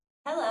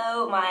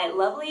Hello, my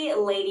lovely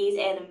ladies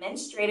and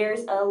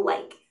menstruators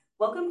alike.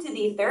 Welcome to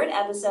the third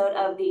episode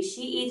of the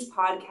She Eats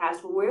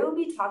podcast, where we will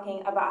be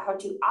talking about how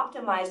to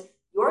optimize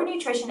your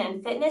nutrition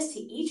and fitness to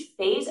each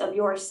phase of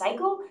your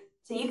cycle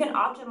so you can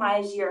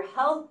optimize your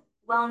health,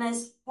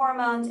 wellness,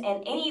 hormones,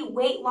 and any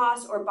weight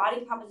loss or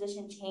body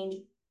composition change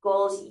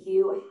goals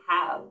you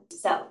have.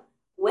 So,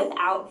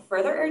 without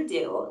further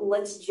ado,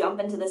 let's jump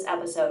into this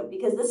episode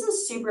because this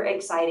is super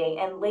exciting.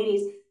 And,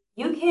 ladies,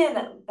 you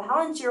can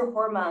balance your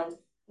hormones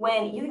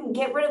when you can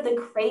get rid of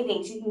the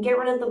cravings, you can get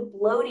rid of the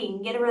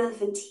bloating, get rid of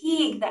the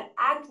fatigue, the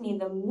acne,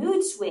 the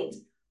mood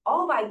swings,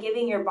 all by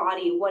giving your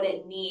body what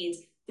it needs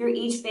through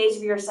each phase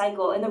of your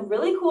cycle. And the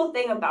really cool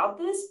thing about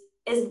this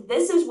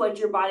is what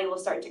your body will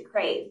start to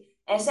crave.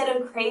 Instead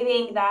of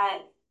craving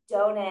that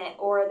donut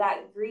or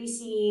that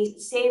greasy,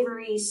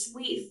 savory,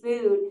 sweet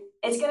food,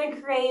 it's going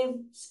to crave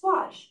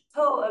squash.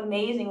 So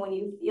amazing when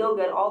you feel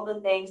good, all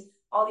the things,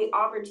 all the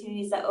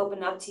opportunities that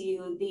open up to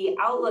you, the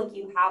outlook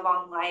you have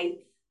on life.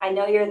 I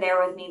know you're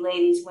there with me,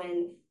 ladies,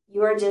 when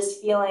you're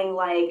just feeling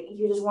like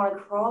you just want to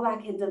crawl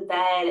back into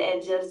bed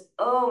and just,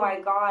 oh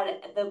my God,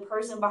 the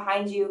person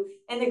behind you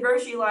in the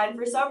grocery line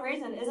for some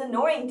reason is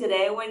annoying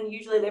today when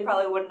usually they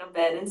probably wouldn't have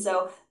been. And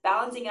so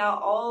balancing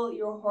out all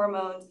your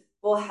hormones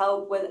will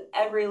help with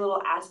every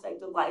little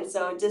aspect of life.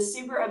 So just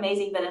super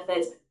amazing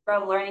benefits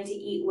from learning to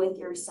eat with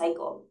your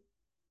cycle.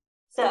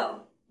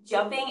 So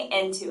jumping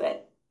into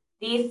it.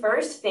 The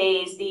first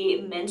phase,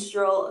 the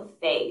menstrual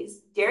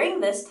phase.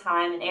 During this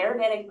time in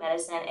Ayurvedic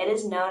medicine, it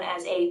is known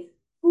as a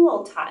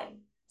cool time.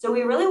 So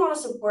we really want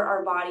to support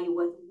our body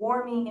with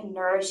warming and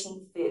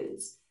nourishing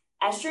foods.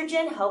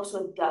 Estrogen helps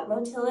with gut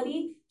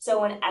motility. So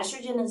when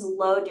estrogen is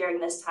low during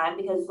this time,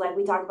 because like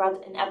we talked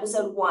about in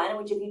episode 1,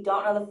 which if you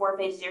don't know the 4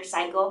 phases of your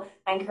cycle,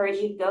 I encourage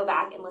you to go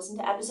back and listen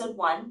to episode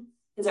 1,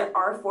 because there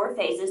are 4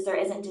 phases. There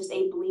isn't just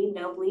a bleed,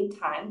 no bleed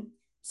time.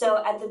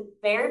 So at the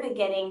very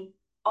beginning,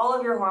 all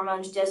of your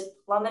hormones just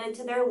plummeted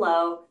to their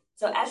low.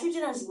 So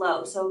estrogen is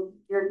low. So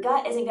your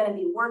gut isn't going to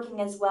be working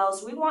as well.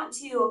 So we want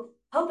to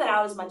help it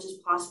out as much as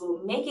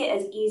possible, make it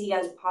as easy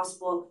as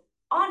possible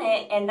on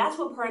it. And that's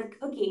what part of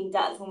cooking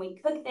does. When we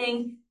cook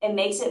things, it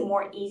makes it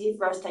more easy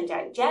for us to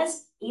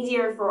digest,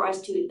 easier for us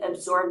to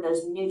absorb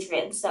those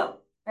nutrients. So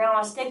we're going to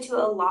want to stick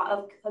to a lot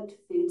of cooked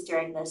foods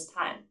during this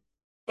time.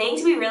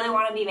 Things we really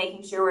want to be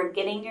making sure we're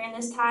getting during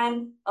this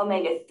time: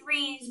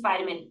 omega-3s,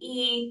 vitamin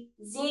E,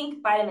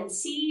 zinc, vitamin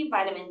C,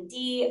 vitamin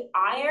D,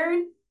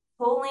 iron,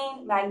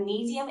 choline,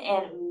 magnesium,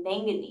 and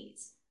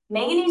manganese.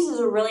 Manganese is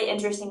a really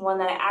interesting one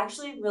that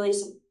actually really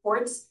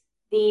supports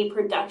the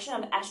production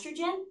of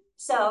estrogen.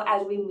 So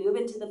as we move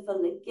into the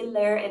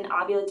follicular and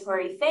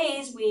ovulatory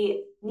phase,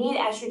 we need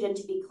estrogen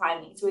to be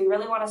climbing. So we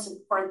really want to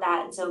support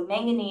that. And so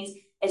manganese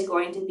is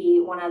going to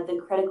be one of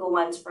the critical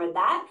ones for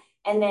that.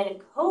 And then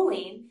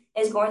choline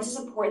is going to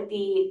support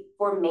the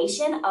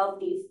formation of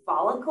the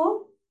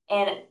follicle.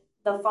 And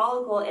the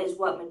follicle is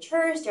what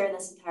matures during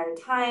this entire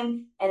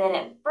time. And then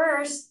it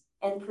bursts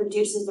and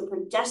produces the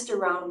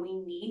progesterone we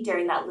need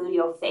during that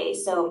luteal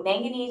phase. So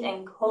manganese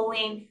and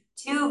choline,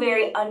 2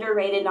 very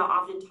underrated, not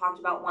often talked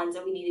about ones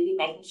that we need to be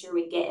making sure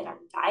we get in our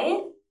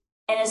diet.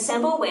 And a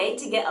simple way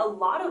to get a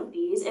lot of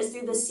these is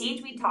through the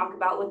seeds we talk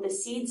about with the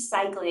seed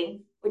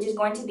cycling, which is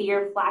going to be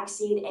your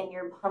flaxseed and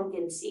your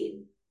pumpkin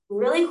seed.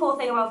 Really cool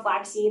thing about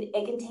flaxseed,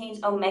 it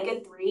contains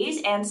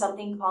omega-3s and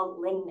something called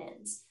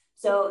lignans.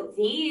 So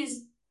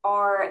these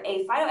are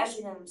a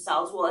phytoestrogen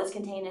themselves. Well, it's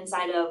contained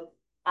inside of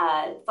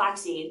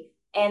flaxseed.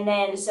 And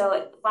then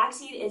so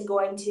flaxseed is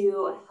going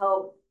to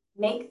help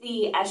make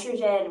the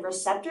estrogen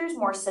receptors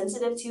more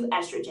sensitive to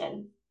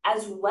estrogen,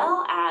 as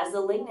well as the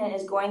lignin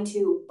is going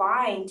to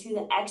bind to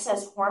the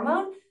excess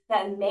hormone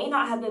that may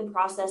not have been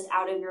processed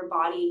out of your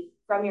body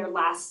from your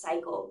last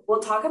cycle.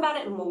 We'll talk about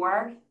it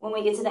more when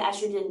we get to the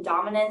estrogen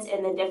dominance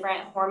and the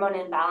different hormone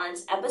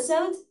imbalance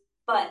episodes,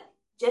 but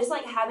just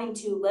like having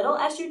too little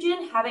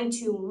estrogen, having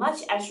too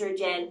much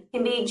estrogen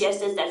can be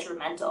just as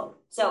detrimental.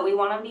 So we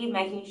want to be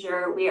making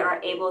sure we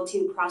are able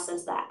to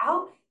process that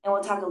out. And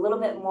we'll talk a little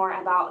bit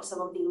more about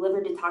some of the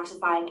liver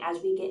detoxifying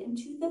as we get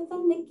into the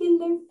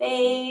follicular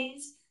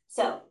phase.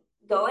 So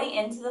going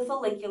into the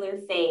follicular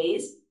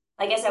phase,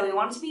 like I said, we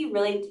want to be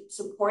really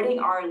supporting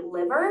our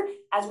liver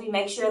as we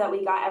make sure that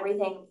we got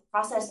everything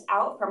processed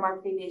out from our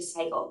previous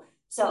cycle.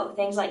 So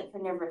things like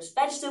carnivorous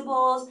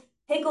vegetables,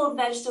 pickled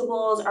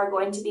vegetables are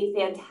going to be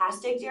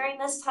fantastic during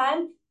this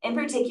time. In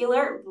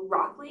particular,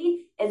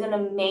 broccoli is an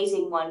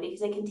amazing one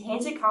because it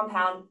contains a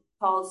compound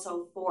called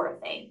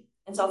sulforaphane.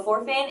 And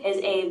sulforaphane is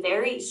a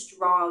very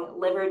strong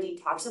liver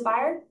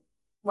detoxifier.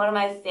 One of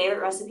my favorite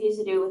recipes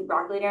to do with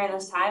broccoli during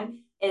this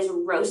time is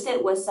roast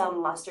it with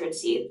some mustard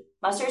seed.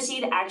 Mustard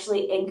seed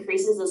actually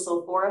increases the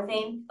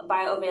sulforaphane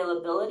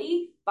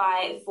bioavailability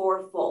by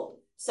 4-fold.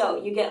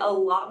 So you get a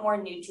lot more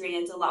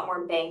nutrients, a lot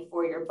more bang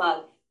for your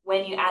buck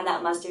when you add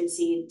that mustard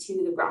seed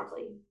to the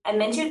broccoli. I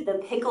mentioned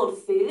the pickled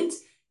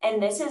foods,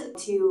 and this is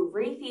to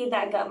refeed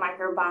that gut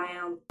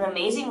microbiome. An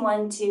amazing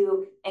one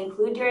to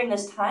include during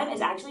this time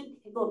is actually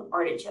pickled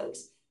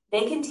artichokes.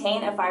 They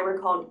contain a fiber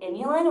called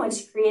inulin,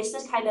 which creates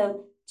this kind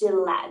of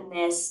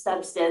gelatinous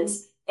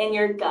substance in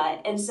your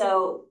gut. And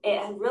so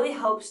it really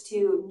helps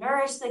to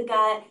nourish the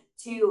gut,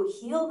 to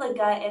heal the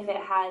gut if it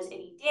has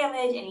any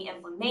damage, any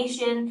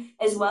inflammation,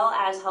 as well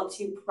as help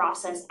to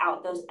process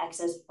out those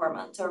excess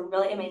hormones. So a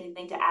really amazing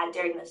thing to add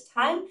during this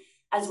time,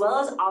 as well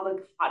as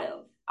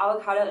avocado.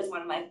 Avocado is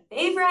one of my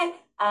favorite.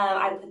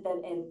 I put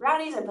them in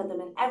brownies, I put them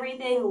in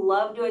everything.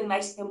 Love doing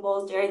Mexican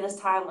bowls during this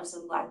time with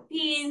some black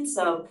beans,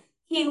 some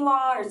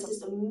quinoa, or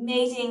just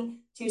amazing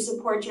to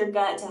support your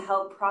gut to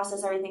help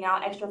process everything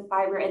out, extra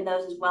fiber in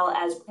those as well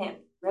as plant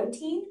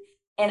protein.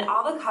 And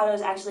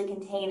avocados actually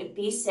contain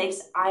B6,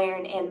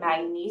 iron, and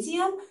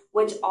magnesium,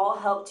 which all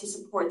help to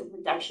support the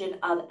production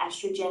of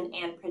estrogen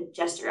and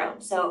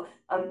progesterone. So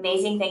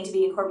amazing thing to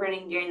be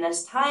incorporating during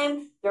this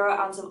time. Throw it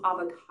on some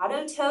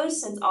avocado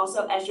toast, since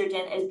also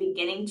estrogen is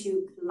beginning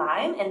to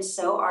climb, and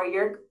so are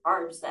your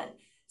carbs then.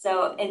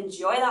 So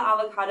enjoy the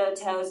avocado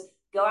toast,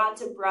 go out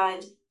to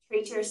brunch,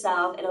 treat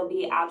yourself. It'll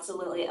be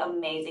absolutely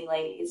amazing,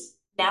 ladies.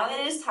 Now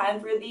it is time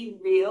for the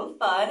real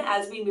fun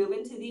as we move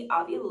into the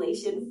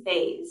ovulation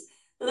phase.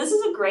 So this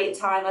is a great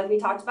time, like we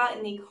talked about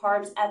in the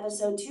carbs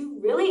episode, to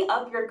really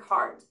up your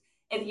carbs.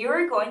 If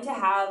you're going to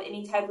have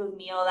any type of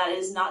meal that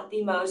is not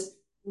the most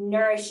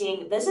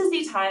nourishing, this is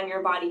the time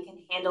your body can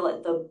handle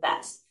it the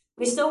best.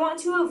 We still want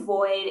to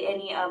avoid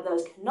any of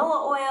those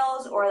canola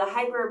oils or the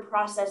hyper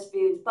processed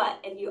foods, but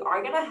if you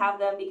are going to have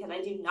them, because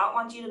I do not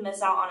want you to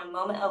miss out on a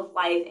moment of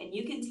life, and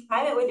you can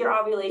time it with your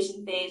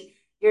ovulation phase,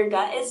 your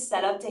gut is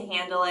set up to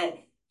handle it.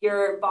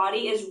 Your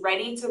body is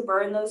ready to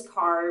burn those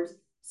carbs.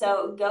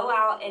 So go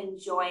out,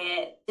 enjoy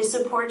it, to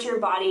support your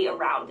body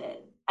around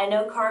it. I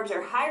know carbs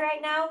are high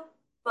right now,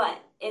 but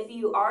if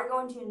you are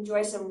going to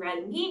enjoy some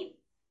red meat,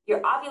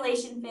 your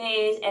ovulation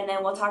phase, and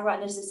then we'll talk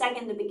about in just a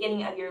second, the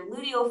beginning of your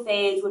luteal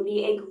phase would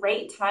be a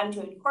great time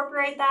to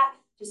incorporate that,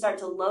 to start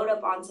to load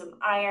up on some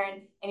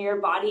iron, and your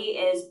body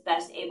is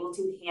best able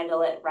to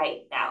handle it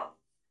right now.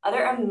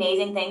 Other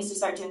amazing things to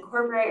start to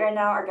incorporate right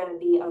now are going to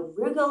be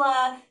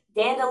arugula,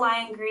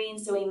 dandelion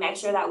greens, so we make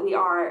sure that we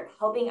are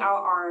helping out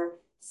our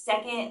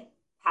second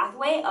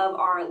pathway of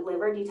our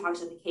liver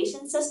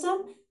detoxification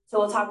system. So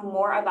we'll talk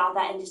more about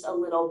that in just a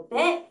little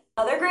bit.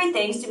 Other great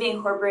things to be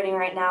incorporating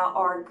right now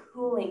are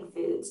cooling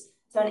foods.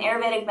 So in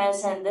Ayurvedic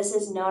medicine, this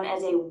is known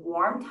as a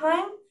warm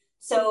time.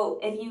 So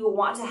if you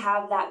want to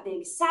have that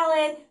big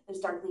salad, those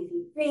dark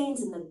leafy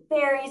greens and the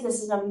berries,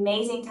 this is an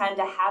amazing time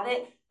to have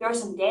it. Throw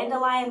some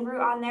dandelion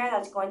root on there.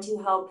 That's going to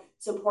help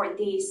support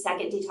the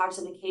second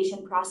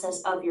detoxification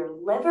process of your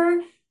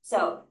liver.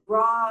 So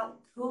raw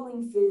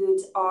cooling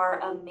foods are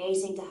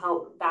amazing to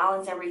help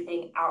balance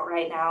everything out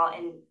right now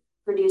and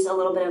produce a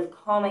little bit of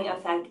calming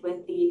effect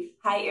with the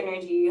high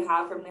energy you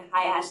have from the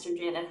high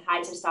estrogen and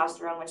high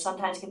testosterone, which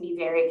sometimes can be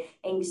very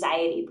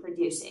anxiety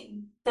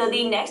producing. So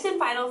the next and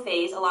final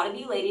phase, a lot of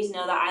you ladies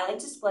know that I like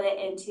to split it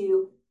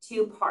into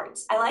two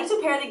parts. I like to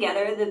pair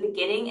together the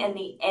beginning and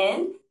the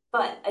end,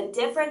 but a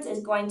difference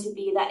is going to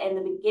be that in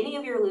the beginning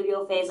of your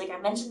luteal phase, like I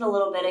mentioned a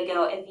little bit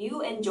ago, if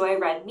you enjoy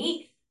red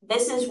meat,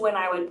 this is when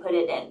I would put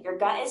it in. Your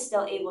gut is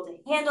still able to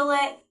handle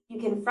it. You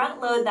can front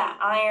load that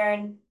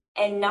iron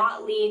and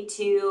not lead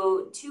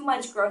to too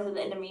much growth of the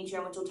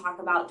endometrium, which we'll talk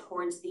about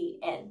towards the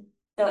end.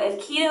 So if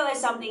keto is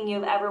something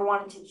you've ever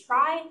wanted to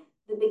try,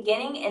 the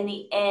beginning and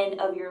the end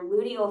of your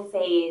luteal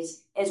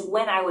phase is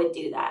when I would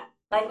do that.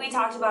 Like we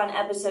talked about in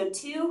episode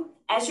 2,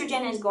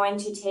 estrogen is going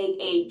to take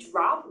a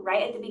drop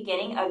right at the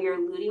beginning of your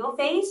luteal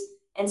phase.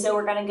 And so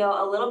we're going to go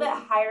a little bit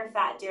higher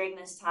fat during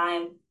this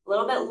time, a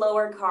little bit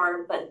lower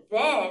carb, but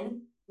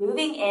then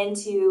moving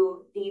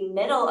into the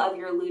middle of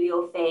your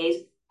luteal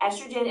phase,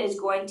 estrogen is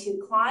going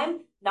to climb,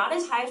 not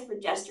as high as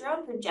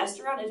progesterone.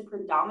 Progesterone is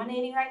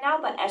predominating right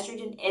now, but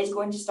estrogen is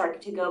going to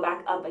start to go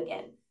back up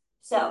again.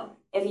 So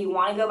if you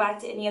want to go back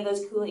to any of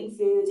those cooling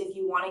foods, if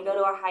you want to go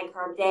to a high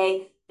carb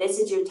day, this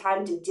is your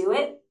time to do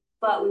it.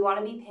 But we want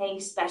to be paying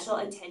special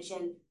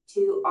attention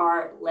to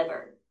our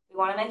liver. We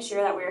want to make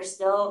sure that we're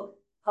still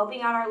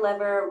helping out our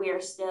liver. We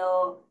are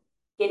still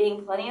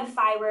getting plenty of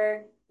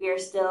fiber. We are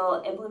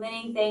still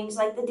implementing things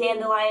like the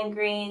dandelion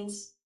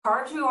greens.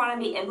 Carbs we want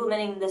to be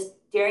implementing this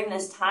during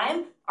this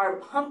time are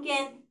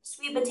pumpkin,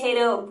 sweet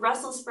potato,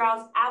 Brussels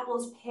sprouts,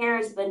 apples,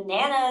 pears,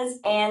 bananas,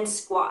 and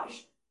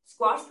squash.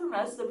 Squash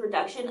promotes the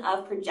production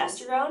of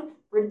progesterone,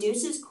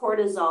 reduces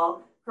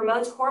cortisol,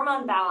 promotes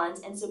hormone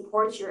balance, and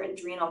supports your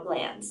adrenal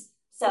glands.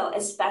 So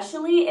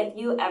especially if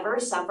you ever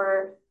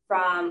suffer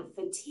from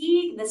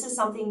fatigue, this is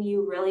something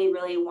you really,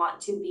 really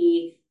want to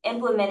be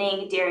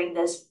implementing during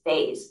this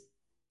phase.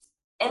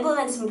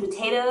 Implement some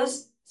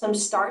potatoes, some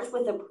starch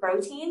with a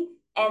protein,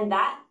 and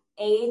that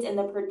aids in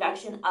the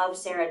production of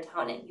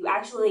serotonin. You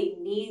actually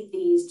need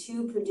these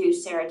to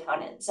produce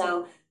serotonin.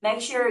 So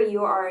make sure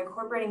you are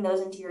incorporating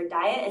those into your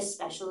diet,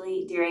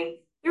 especially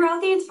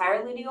throughout the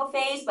entire luteal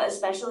phase, but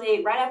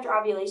especially right after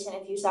ovulation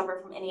if you suffer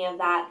from any of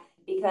that,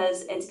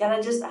 because it's going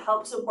to just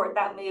help support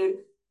that mood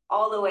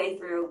all the way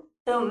through.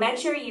 So make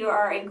sure you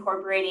are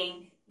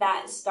incorporating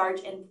that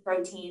starch and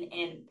protein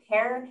in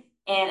pair.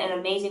 And an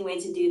amazing way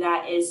to do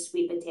that is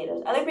sweet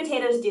potatoes. Other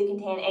potatoes do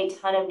contain a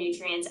ton of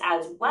nutrients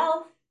as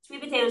well,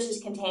 Sweet potatoes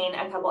just contain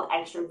a couple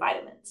extra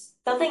vitamins.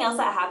 Something else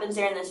that happens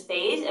during this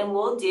phase, and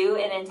we'll do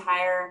an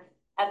entire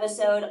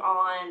episode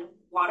on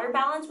water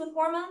balance with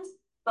hormones,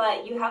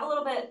 but you have a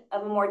little bit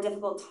of a more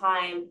difficult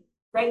time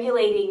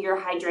regulating your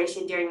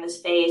hydration during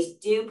this phase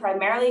due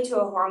primarily to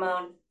a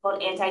hormone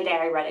called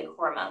antidiuretic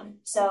hormone.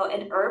 So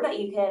an herb that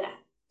you can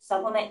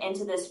supplement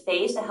into this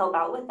phase to help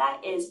out with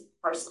that is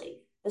parsley.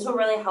 This will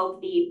really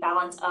help the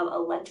balance of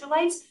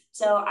electrolytes.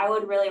 So I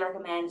would really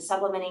recommend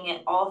supplementing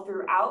it all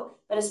throughout,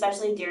 but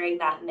especially during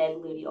that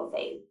mid-luteal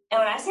phase. And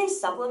when I say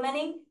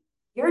supplementing,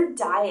 your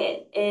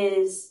diet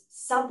is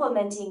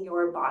supplementing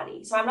your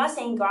body. So I'm not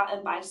saying go out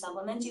and buy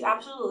supplements. You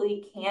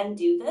absolutely can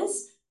do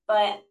this,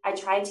 but I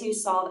try to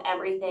solve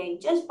everything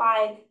just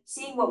by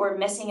seeing what we're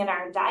missing in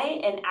our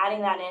diet and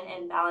adding that in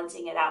and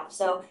balancing it out.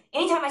 So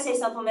anytime I say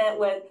supplement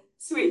with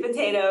sweet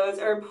potatoes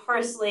or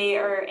parsley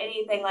or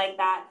anything like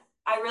that,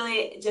 I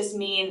really just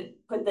mean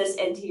put this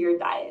into your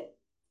diet.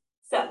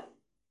 So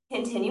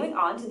continuing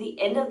on to the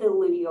end of the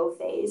luteal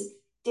phase,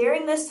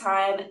 during this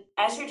time,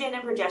 estrogen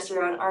and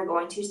progesterone are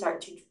going to start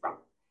to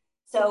drop.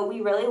 So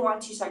we really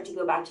want to start to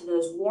go back to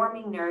those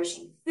warming,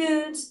 nourishing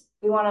foods.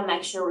 We want to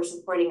make sure we're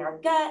supporting our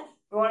gut.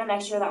 We want to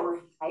make sure that we're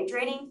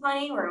hydrating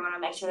plenty. We want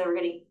to make sure that we're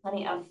getting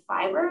plenty of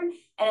fiber.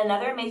 And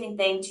another amazing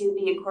thing to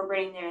be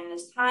incorporating during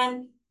this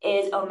time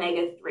is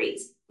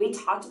omega-3s. We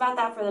talked about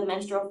that for the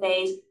menstrual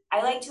phase.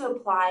 I like to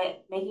apply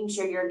making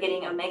sure you're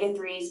getting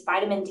omega-3s,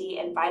 vitamin D,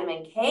 and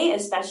vitamin K,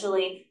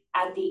 especially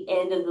at the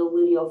end of the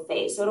luteal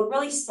phase. So it'll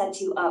really set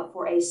you up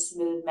for a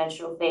smooth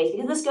menstrual phase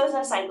because this goes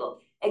in a cycle.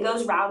 It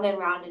goes round and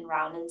round and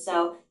round. And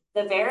so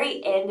the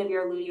very end of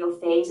your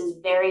luteal phase is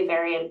very,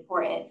 very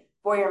important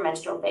for your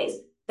menstrual phase.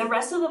 The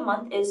rest of the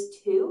month is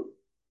too,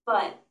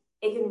 but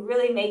it can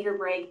really make or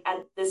break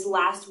at this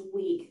last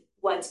week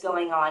what's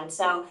going on.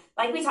 So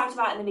like we talked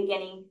about in the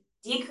beginning,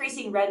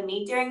 decreasing red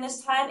meat during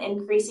this time,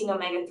 increasing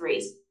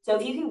omega-3s. So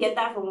if you can get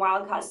that from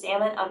wild-caught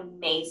salmon,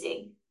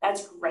 amazing.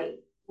 That's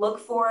great. Look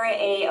for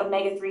a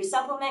omega-3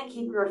 supplement,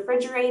 keep it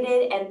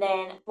refrigerated, and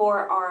then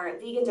for our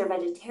vegans or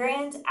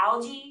vegetarians,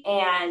 algae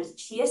and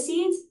chia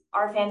seeds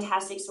are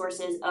fantastic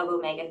sources of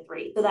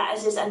omega-3. So that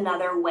is just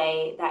another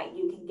way that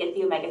you can get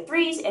the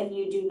omega-3s if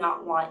you do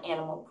not want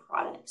animal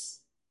products.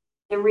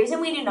 The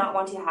reason we do not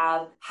want to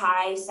have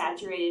high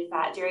saturated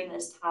fat during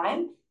this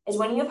time is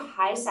when you have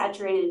high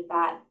saturated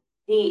fat,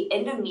 the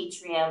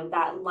endometrium,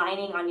 that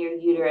lining on your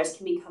uterus,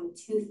 can become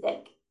too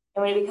thick.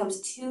 And when it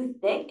becomes too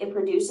thick, it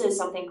produces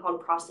something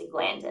called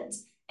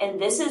prostaglandins.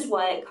 And this is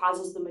what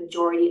causes the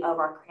majority of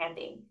our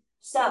cramping.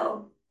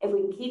 So if we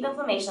can keep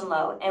inflammation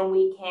low and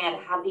we can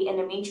have the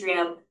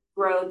endometrium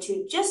grow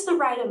to just the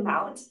right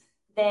amount,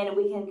 then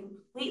we can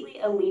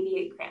completely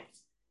alleviate cramps.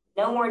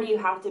 No more do you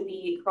have to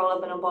be curled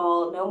up in a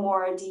ball. No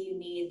more do you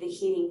need the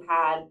heating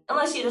pad,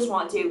 unless you just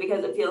want to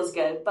because it feels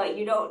good, but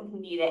you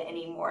don't need it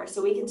anymore.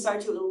 So we can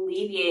start to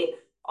alleviate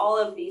all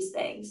of these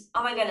things.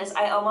 Oh my goodness,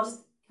 I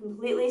almost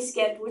completely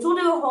skipped, which we'll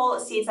do a whole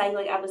seed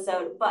cycling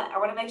episode, but I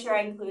want to make sure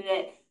I include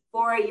it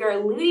for your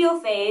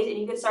luteal phase, and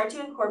you can start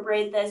to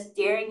incorporate this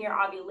during your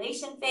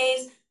ovulation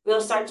phase. We'll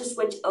start to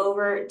switch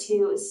over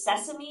to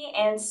sesame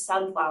and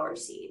sunflower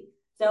seed.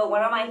 So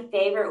one of my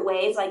favorite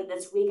ways, like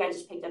this week, I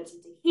just picked up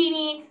some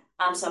tahini,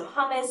 some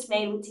hummus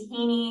made with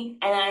tahini,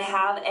 and then I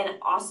have an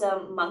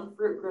awesome monk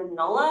fruit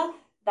granola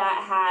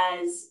that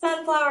has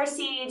sunflower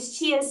seeds,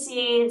 chia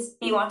seeds.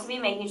 You want to be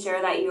making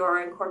sure that you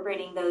are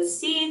incorporating those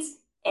seeds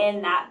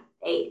in that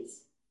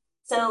phase.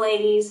 So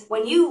ladies,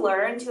 when you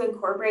learn to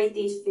incorporate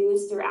these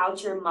foods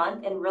throughout your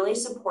month and really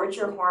support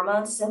your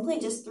hormones simply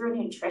just through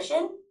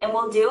nutrition, and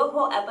we'll do a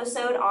whole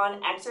episode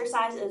on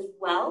exercise as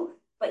well,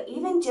 but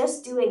even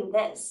just doing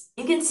this,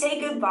 you can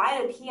say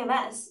goodbye to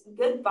PMS,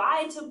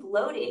 goodbye to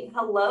bloating,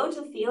 hello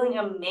to feeling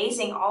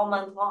amazing all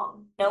month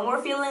long. No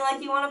more feeling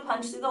like you want to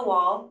punch through the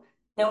wall,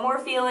 no more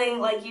feeling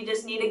like you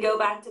just need to go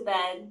back to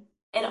bed,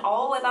 and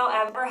all without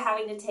ever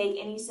having to take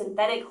any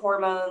synthetic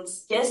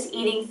hormones, just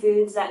eating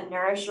foods that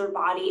nourish your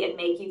body and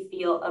make you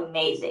feel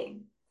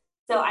amazing.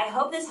 So I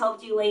hope this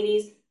helped you,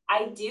 ladies.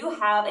 I do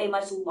have a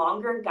much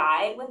longer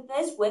guide with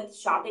this, with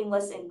shopping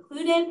lists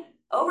included,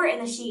 over in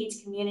the She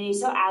Eats community.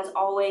 So as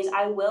always,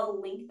 I will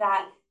link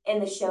that in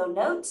the show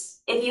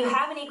notes. If you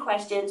have any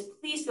questions,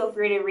 please feel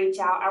free to reach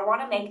out. I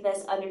want to make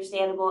this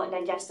understandable and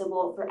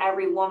digestible for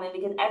every woman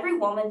because every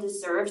woman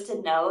deserves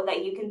to know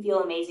that you can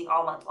feel amazing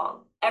all month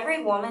long.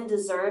 Every woman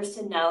deserves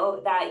to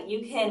know that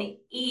you can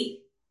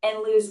eat and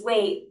lose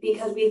weight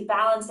because we've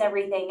balanced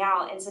everything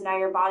out. And so now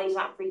your body's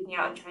not freaking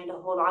out and trying to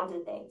hold on to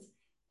things.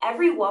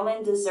 Every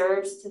woman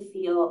deserves to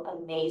feel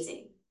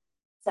amazing.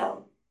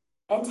 So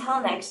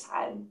until next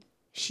time.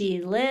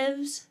 She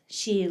lives,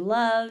 she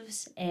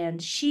loves,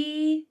 and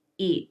she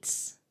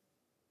eats.